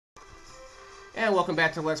And welcome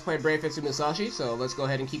back to Let's Play Musashi, so let's go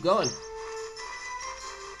ahead and keep going.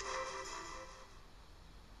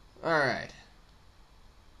 Alright.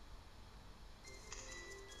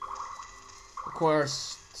 Of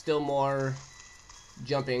course, still more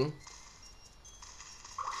jumping.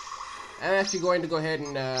 I'm actually going to go ahead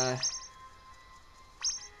and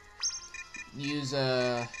use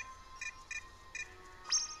gotta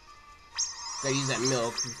use that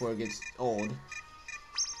milk before it gets old.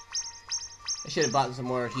 I should have bought some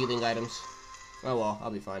more healing items. Oh well,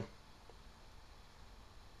 I'll be fine.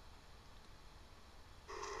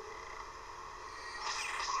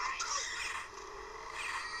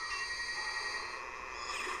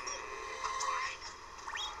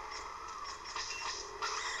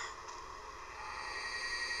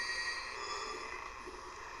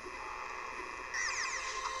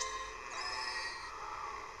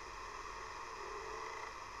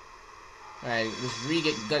 Alright, let's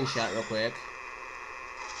re-get gunshot real quick.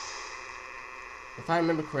 If I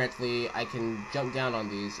remember correctly, I can jump down on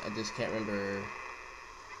these. I just can't remember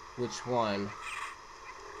which one.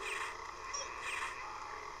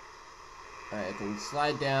 Alright, I can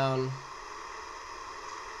slide down.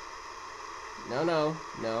 No, no.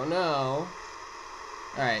 No, no.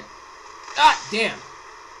 Alright. Ah! Damn!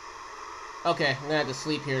 Okay, I'm gonna have to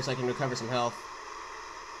sleep here so I can recover some health.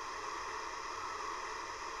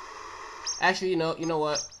 Actually, you know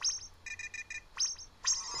what?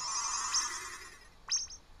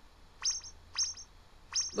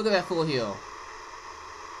 Look at that full heal.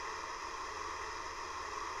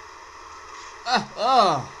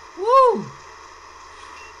 Oh! Woo!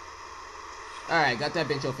 Alright, got that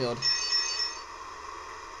bench filled.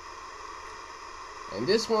 And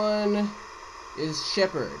this one is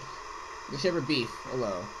Shepherd. The Shepherd Beef.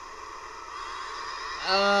 Hello.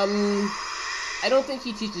 I don't think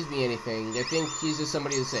he teaches me anything. I think he's just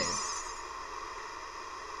somebody to save.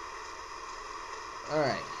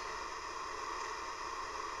 Alright.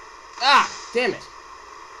 Ah! Damn it!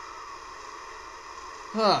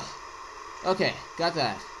 Huh. Okay, got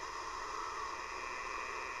that.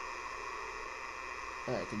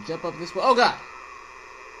 Alright, can jump up this way. Oh god!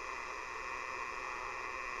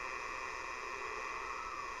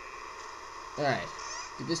 Alright.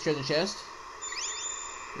 Get this treasure chest.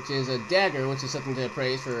 Which is a dagger, which is something to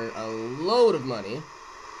praise for a load of money.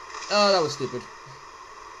 Oh, that was stupid.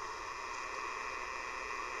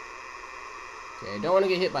 Okay, don't want to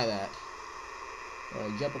get hit by that. I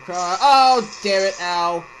want to jump across. Oh, damn it,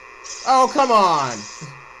 ow. Oh, come on.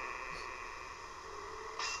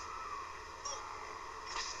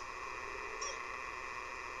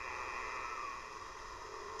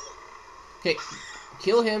 Okay,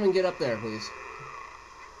 kill him and get up there, please.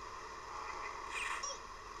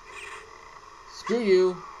 Screw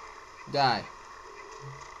you. Die.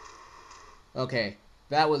 Okay,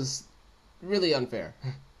 that was really unfair.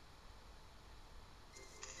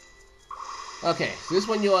 Okay, so this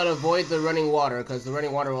one you want to avoid the running water, because the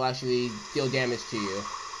running water will actually deal damage to you.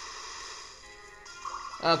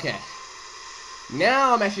 Okay.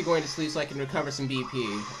 Now I'm actually going to sleep so I can recover some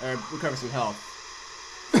BP, or recover some health.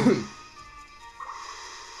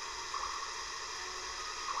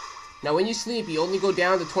 Now when you sleep, you only go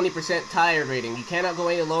down to 20% tired rating. You cannot go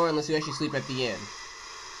any lower unless you actually sleep at the end.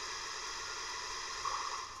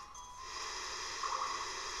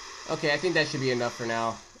 Okay, I think that should be enough for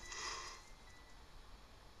now.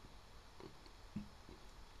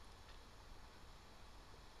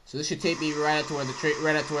 So this should take me right up to where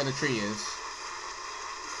the tree is.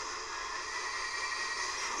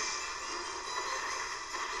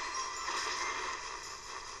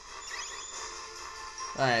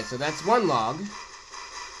 Alright, so that's one log.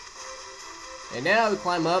 And now we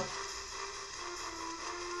climb up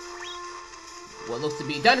what looks to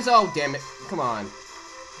be dinosaur. Oh, damn it. Come on.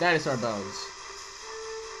 Dinosaur bones.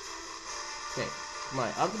 Okay, come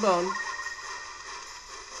on, up the bone.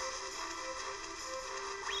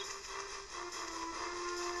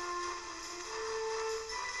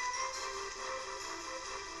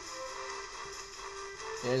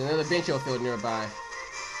 There's another bench field nearby.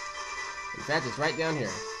 In fact, it's right down here.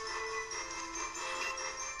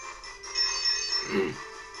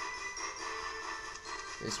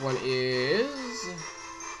 This one is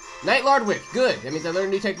Night Lord Whip. Good. That means I learned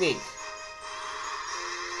a new technique.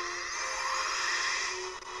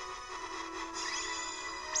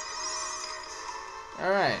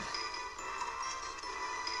 Alright.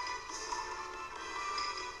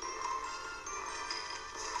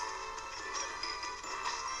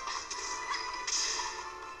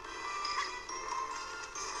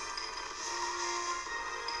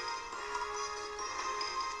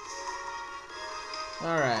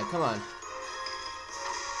 Alright, come on.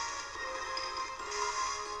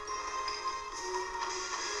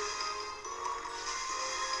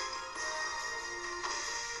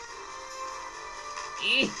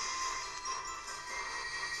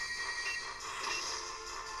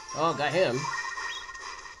 Oh, got him.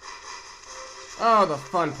 Oh, the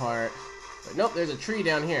fun part. But nope, there's a tree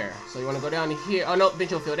down here. So you want to go down here. Oh, nope,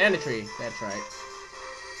 Bincho Field and a tree. That's right.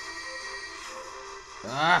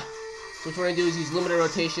 Ah! So what we're going to do is use limited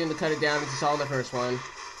rotation to cut it down as you saw in the first one.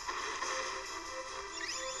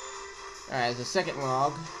 Alright, there's a second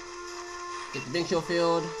log. Get the Bincho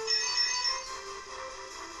Field.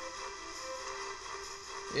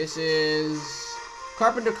 This is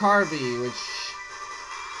Carpenter Carby, which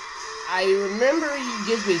I remember he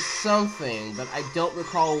gives me something, but I don't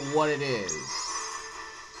recall what it is.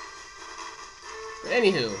 But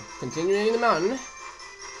anywho, continuing the mountain.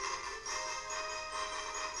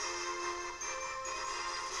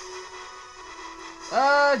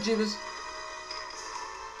 Jeebus.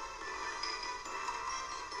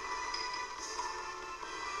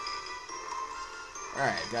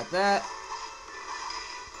 Alright, got that.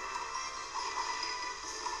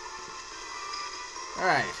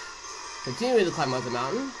 Alright. Continuing to climb up the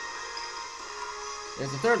mountain.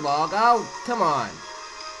 There's the third log. Oh, come on.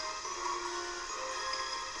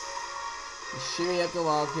 Just shimmy up the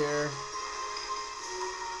log here.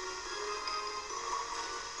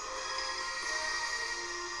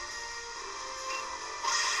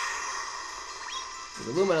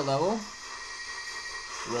 The Lumina level.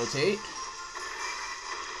 Rotate.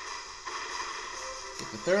 Get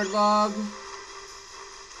the third log.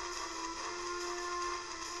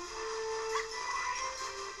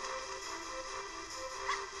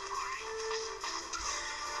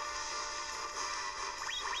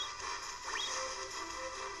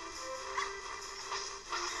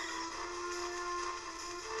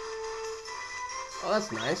 Oh,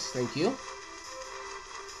 that's nice. Thank you.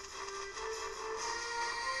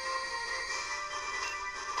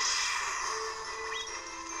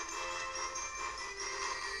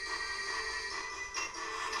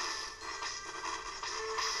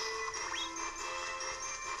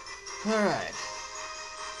 Alright.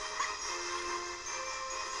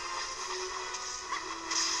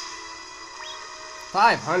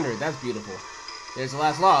 $500, that's beautiful. There's the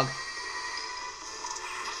last log.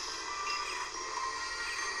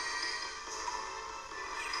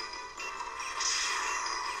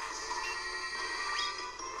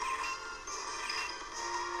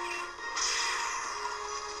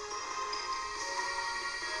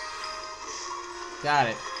 Got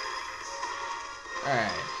it.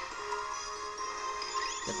 Alright.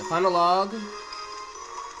 Got the final log. And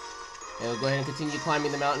we'll go ahead and continue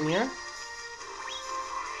climbing the mountain here.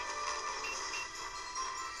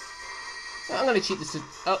 So I'm gonna cheat this to...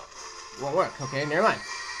 Oh, won't work. Okay, never mind.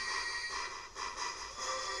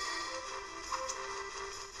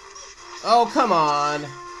 Oh, come on.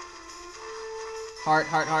 Heart,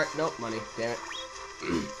 heart, heart. Nope, money. Damn it.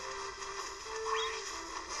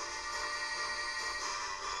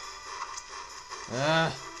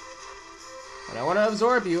 But I want to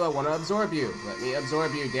absorb you. I want to absorb you. Let me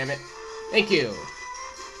absorb you, damn it. Thank you.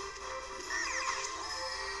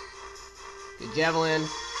 Good javelin.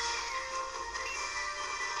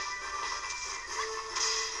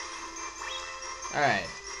 Alright.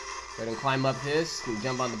 Go ahead and climb up this and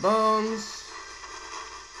jump on the bones.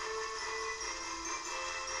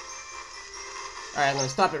 Alright, I'm going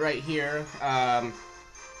to stop it right here.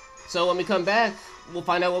 So when we come back, we'll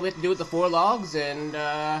find out what we have to do with the 4 logs, and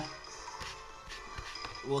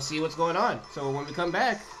we'll see what's going on. So when we come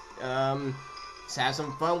back, let's have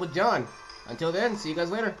some fun with John. Until then, see you guys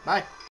later. Bye.